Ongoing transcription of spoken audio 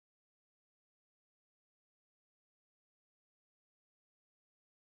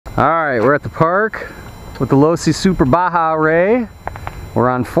Alright, we're at the park with the Losi Super Baja Rey. We're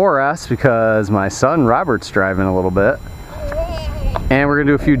on 4S because my son Robert's driving a little bit. And we're going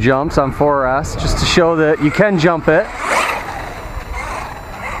to do a few jumps on 4S just to show that you can jump it.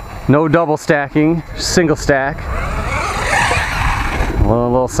 No double stacking, single stack. A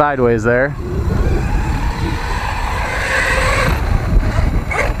little sideways there.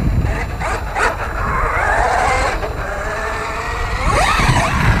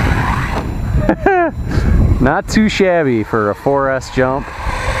 Not too shabby for a 4S jump.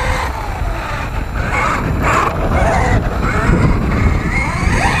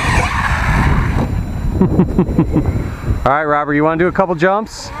 Alright, Robert, you want to do a couple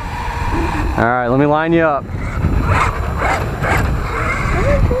jumps? Alright, let me line you up.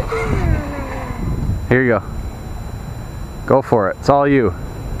 Here you go. Go for it. It's all you.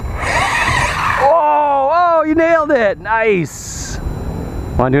 Oh, you nailed it! Nice!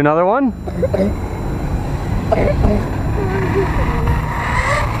 Want to do another one?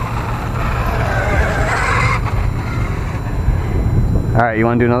 Alright, you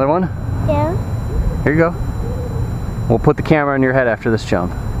want to do another one? Yeah. Here you go. We'll put the camera on your head after this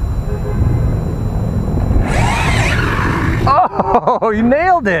jump. Oh, you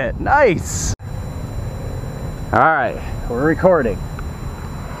nailed it! Nice! Alright, we're recording.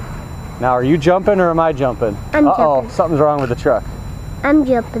 Now, are you jumping or am I jumping? I'm jumping. Something's wrong with the truck. I'm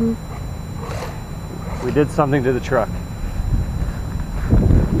jumping. We did something to the truck.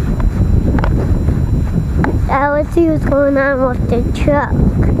 Let's see what's going on with the truck.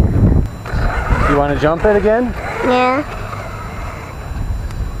 You want to jump it again? Yeah.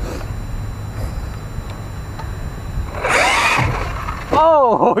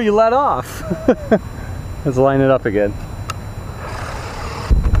 Oh, you let off. Let's line it up again.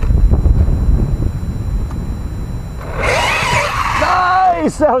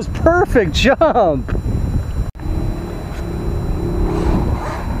 Nice! That was perfect jump.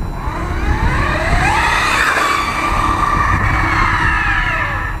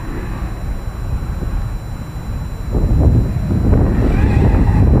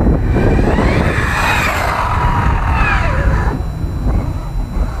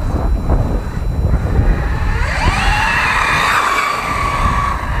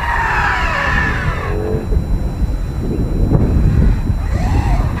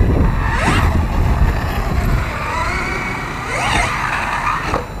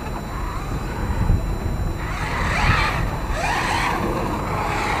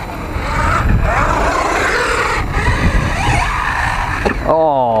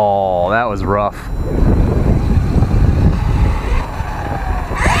 Oh, that was rough.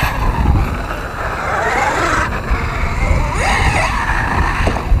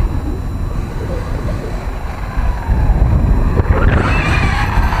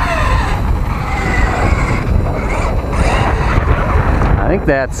 I think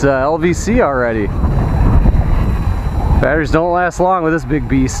that's LVC already. Batteries don't last long with this big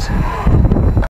beast.